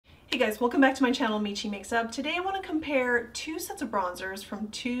Hey guys, welcome back to my channel, Michi Makes Up. Today I want to compare two sets of bronzers from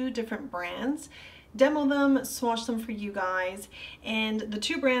two different brands, demo them, swatch them for you guys, and the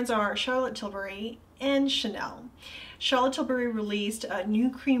two brands are Charlotte Tilbury and Chanel. Charlotte Tilbury released new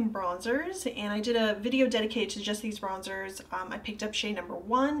cream bronzers, and I did a video dedicated to just these bronzers. I picked up shade number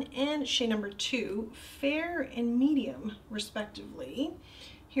 1 and shade number 2, fair and medium respectively.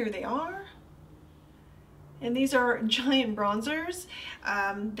 Here they are. And these are giant bronzers.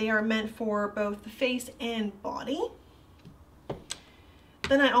 They are meant for both the face and body.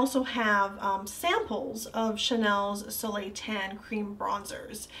 Then I also have samples of Chanel's Soliel Tan cream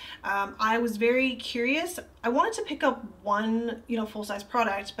bronzers. I was very curious. I wanted to pick up one, full-size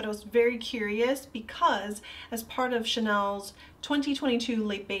product, but I was very curious because as part of Chanel's 2022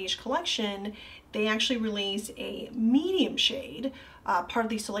 Late Beige collection, they actually released a medium shade, part of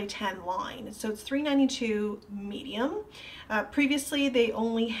the Soliel Tan line. So it's $3.92 medium. Previously, they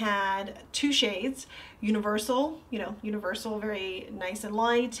only had two shades, universal, universal, very nice and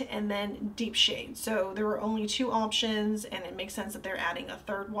light, and then deep shade. So there were only two options, and it makes sense that they're adding a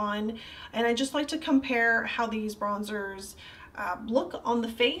third one. And I just like to compare how these bronzers look on the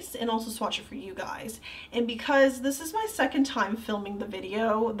face and also swatch it for you guys. And because this is my second time filming the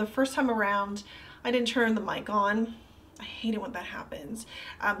video, the first time around I didn't turn the mic on. I hate it when that happens.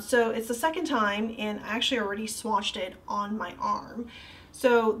 So it's the second time, and I actually already swatched it on my arm.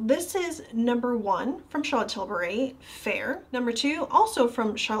 So this is number 1 from Charlotte Tilbury, fair. Number 2, also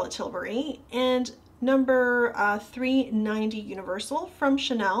from Charlotte Tilbury, and number 390 universal from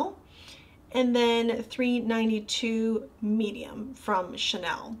Chanel, and then 392 medium from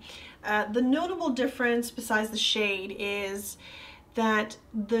Chanel. The notable difference besides the shade is that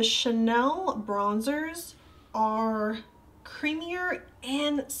the Chanel bronzers are creamier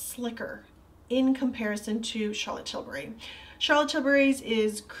and slicker in comparison to Charlotte Tilbury. Charlotte Tilbury's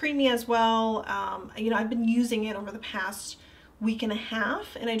is creamy as well. I've been using it over the past week and a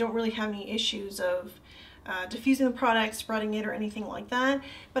half, and I don't really have any issues of diffusing the product, spreading it, or anything like that.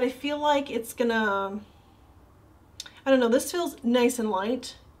 But I feel like it's gonna, I don't know, this feels nice and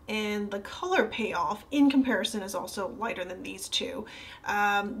light, and the color payoff in comparison is also lighter than these two.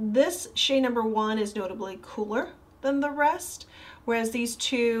 This shade number 1 is notably cooler than the rest, whereas these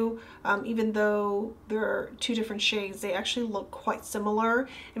two, even though they're two different shades, they actually look quite similar.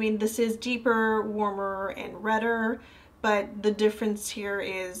 I mean, this is deeper, warmer, and redder, but the difference here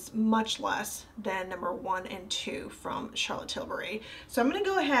is much less than number 1 and 2 from Charlotte Tilbury. So I'm going to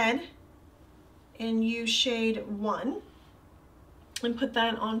go ahead and use shade 1 and put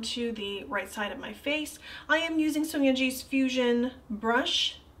that onto the right side of my face. I am using Sonia G's Fusion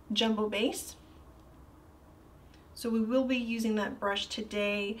brush jumbo base. So we will be using that brush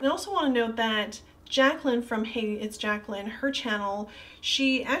today. And I also want to note that Jacqueline from Hey It's Jacqueline, her channel,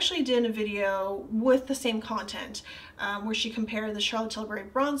 she actually did a video with the same content where she compared the Charlotte Tilbury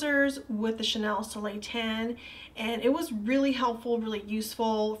bronzers with the Chanel Soliel Tan, and it was really helpful, really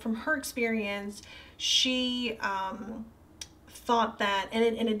useful. From her experience, she thought that,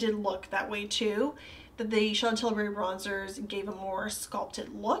 and it did look that way too, that the Charlotte Tilbury bronzers gave a more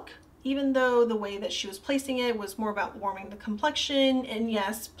sculpted look, even though the way that she was placing it was more about warming the complexion, and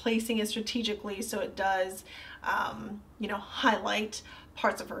yes, placing it strategically so it does, highlight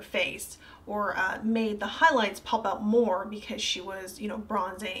parts of her face, or made the highlights pop out more because she was,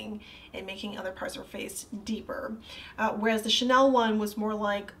 bronzing and making other parts of her face deeper. Whereas the Chanel one was more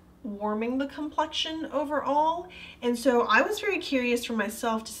like warming the complexion overall. And so I was very curious for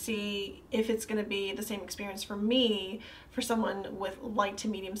myself to see if it's going to be the same experience for me, for someone with light to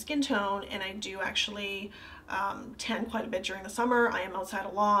medium skin tone. And I do actually tan quite a bit during the summer. I am outside a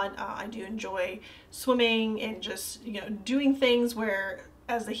lot. I do enjoy swimming and just doing things where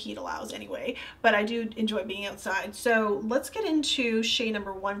as the heat allows anyway, but I do enjoy being outside. So let's get into shade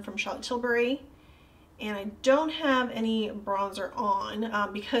number 1 from Charlotte Tilbury. And I don't have any bronzer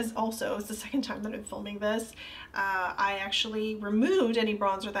on because also it's the second time that I'm filming this. I actually removed any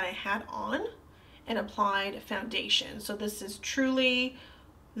bronzer that I had on and applied foundation. So this is truly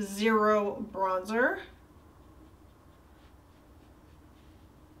zero bronzer.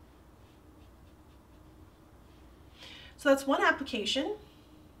 So that's one application.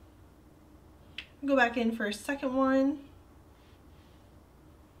 Go back in for a second one.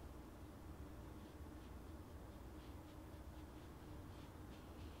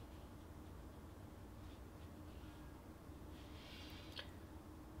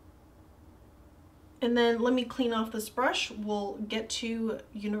 And then let me clean off this brush. We'll get to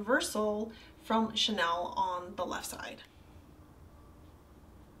Universal from Chanel on the left side.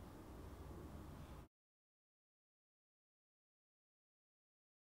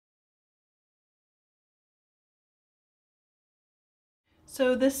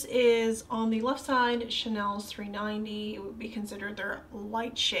 So this is on the left side, Chanel's 390. It would be considered their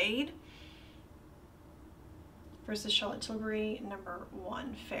light shade versus Charlotte Tilbury number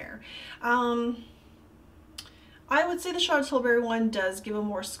 1 Fair. I would say the Charlotte Tilbury one does give a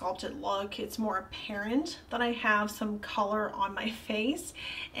more sculpted look. It's more apparent that I have some color on my face,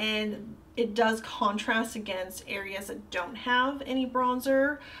 and it does contrast against areas that don't have any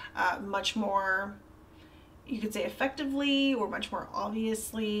bronzer much more, you could say, effectively or much more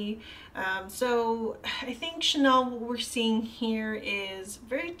obviously. So I think Chanel, what we're seeing here is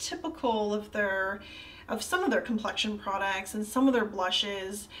very typical of some of their complexion products and some of their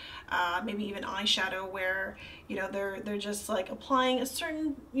blushes, maybe even eyeshadow, where they're just like applying a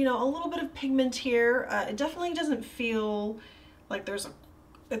certain, a little bit of pigment here. It definitely doesn't feel like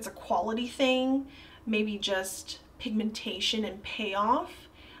it's a quality thing, maybe just pigmentation and payoff.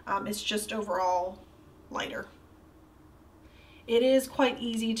 It's just overall lighter. It is quite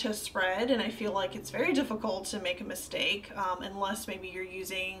easy to spread, and I feel like it's very difficult to make a mistake unless maybe you're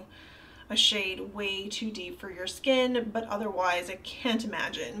using a shade way too deep for your skin, but otherwise I can't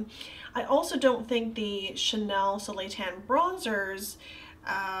imagine. I also don't think the Chanel Soliel Tan bronzers,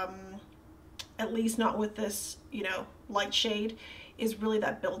 at least not with this, light shade, is really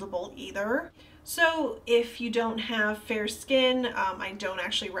that buildable either. So if you don't have fair skin, I don't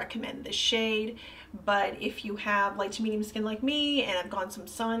actually recommend this shade. But if you have light to medium skin like me, and I've gotten some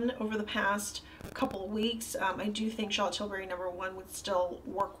sun over the past couple of weeks, I do think Charlotte Tilbury number 1 would still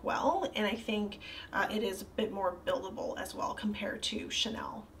work well, and I think it is a bit more buildable as well compared to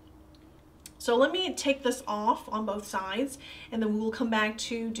Chanel. So let me take this off on both sides, and then we'll come back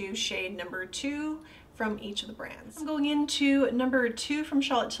to do shade number 2 from each of the brands. I'm going into number 2 from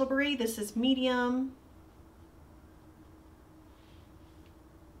Charlotte Tilbury. This is medium.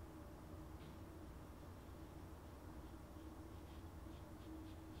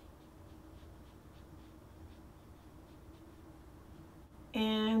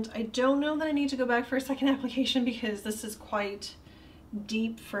 And I don't know that I need to go back for a second application because this is quite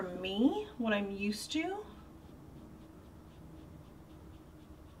deep for me, what I'm used to.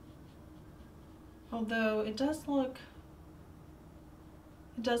 Although it does look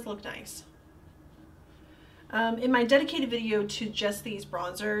nice. In my dedicated video to just these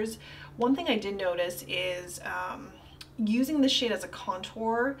bronzers, one thing I did notice is using this shade as a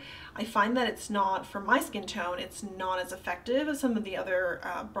contour, I find that it's not, for my skin tone, it's not as effective as some of the other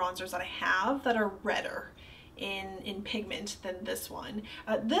bronzers that I have that are redder in pigment than this one.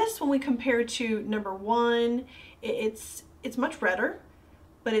 This, when we compare to number 1, it's much redder,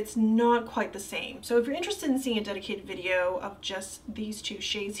 but it's not quite the same. So if you're interested in seeing a dedicated video of just these 2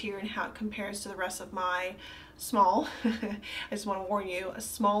 shades here and how it compares to the rest of my small, I just want to warn you, a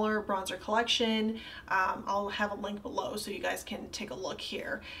smaller bronzer collection, I'll have a link below so you guys can take a look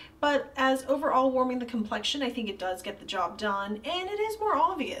here. But as overall warming the complexion, I think it does get the job done, and it is more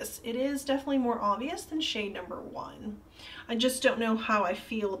obvious. It is definitely more obvious than shade number 1. I just don't know how I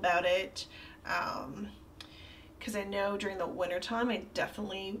feel about it, because I know during the winter time I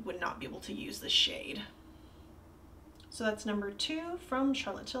definitely would not be able to use this shade. So that's number 2 from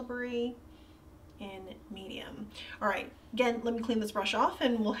Charlotte Tilbury in medium. All right, again, let me clean this brush off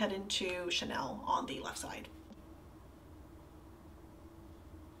and we'll head into Chanel on the left side.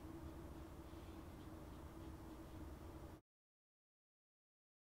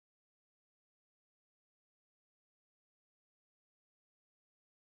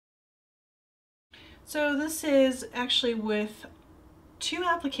 So this is actually with 2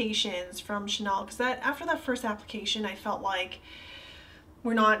 applications from Chanel, because after that first application I felt like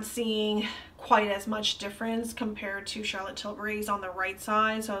we're not seeing quite as much difference compared to Charlotte Tilbury's on the right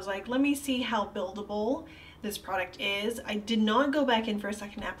side. So I was like, let me see how buildable this product is. I did not go back in for a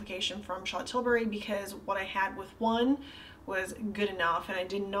second application from Charlotte Tilbury because what I had with 1 was good enough, and I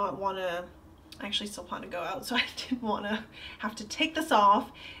did not want to, I actually still plan to go out, so I didn't want to have to take this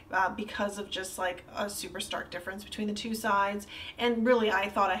off because of just like a super stark difference between the 2 sides. And really I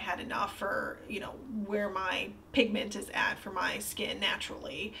thought I had enough for, where my pigment is at for my skin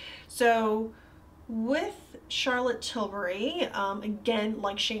naturally. So with Charlotte Tilbury, again,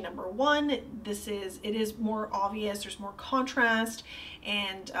 like shade number 1, it is more obvious, there's more contrast,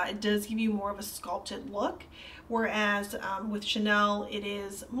 and it does give you more of a sculpted look. Whereas with Chanel, it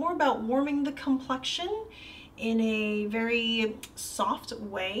is more about warming the complexion in a very soft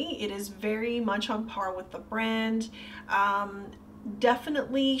way. It is very much on par with the brand.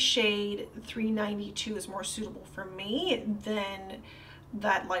 Definitely shade 392 is more suitable for me than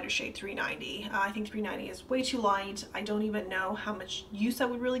that lighter shade 390. I think 390 is way too light. I don't even know how much use I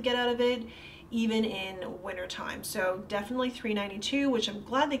would really get out of it even in winter time. So definitely 392, which I'm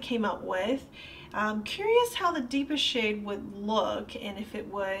glad they came out with. I'm curious how the deepest shade would look and if it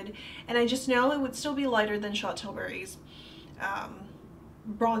would, and I just know it would still be lighter than Charlotte Tilbury's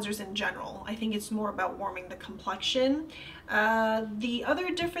bronzers in general. I think it's more about warming the complexion. The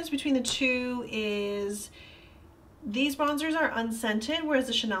other difference between the two is these bronzers are unscented, whereas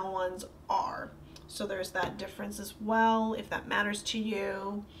the Chanel ones are. So there's that difference as well, if that matters to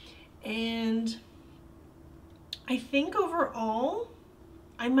you. And I think overall,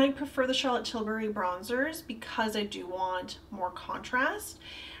 I might prefer the Charlotte Tilbury bronzers because I do want more contrast.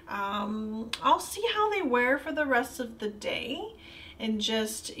 I'll see how they wear for the rest of the day, and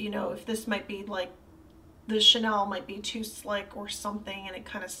just, you know, if this might be like, the Chanel might be too slick or something and it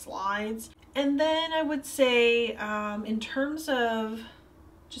kind of slides. And then I would say in terms of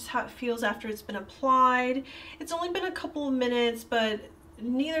just how it feels after it's been applied, it's only been a couple of minutes, but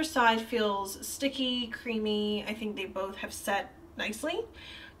neither side feels sticky, creamy. I think they both have set nicely.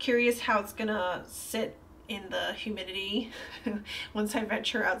 Curious how it's gonna sit in the humidity once I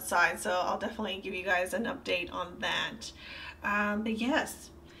venture outside, so I'll definitely give you guys an update on that. But yes,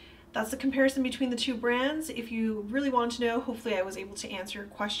 that's the comparison between the two brands. If you really want to know, hopefully I was able to answer your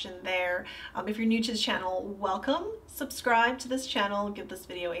question there. If you're new to the channel, welcome. Subscribe to this channel, give this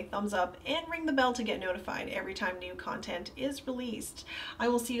video a thumbs up, and ring the bell to get notified every time new content is released. I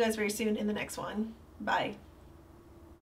will see you guys very soon in the next one. Bye.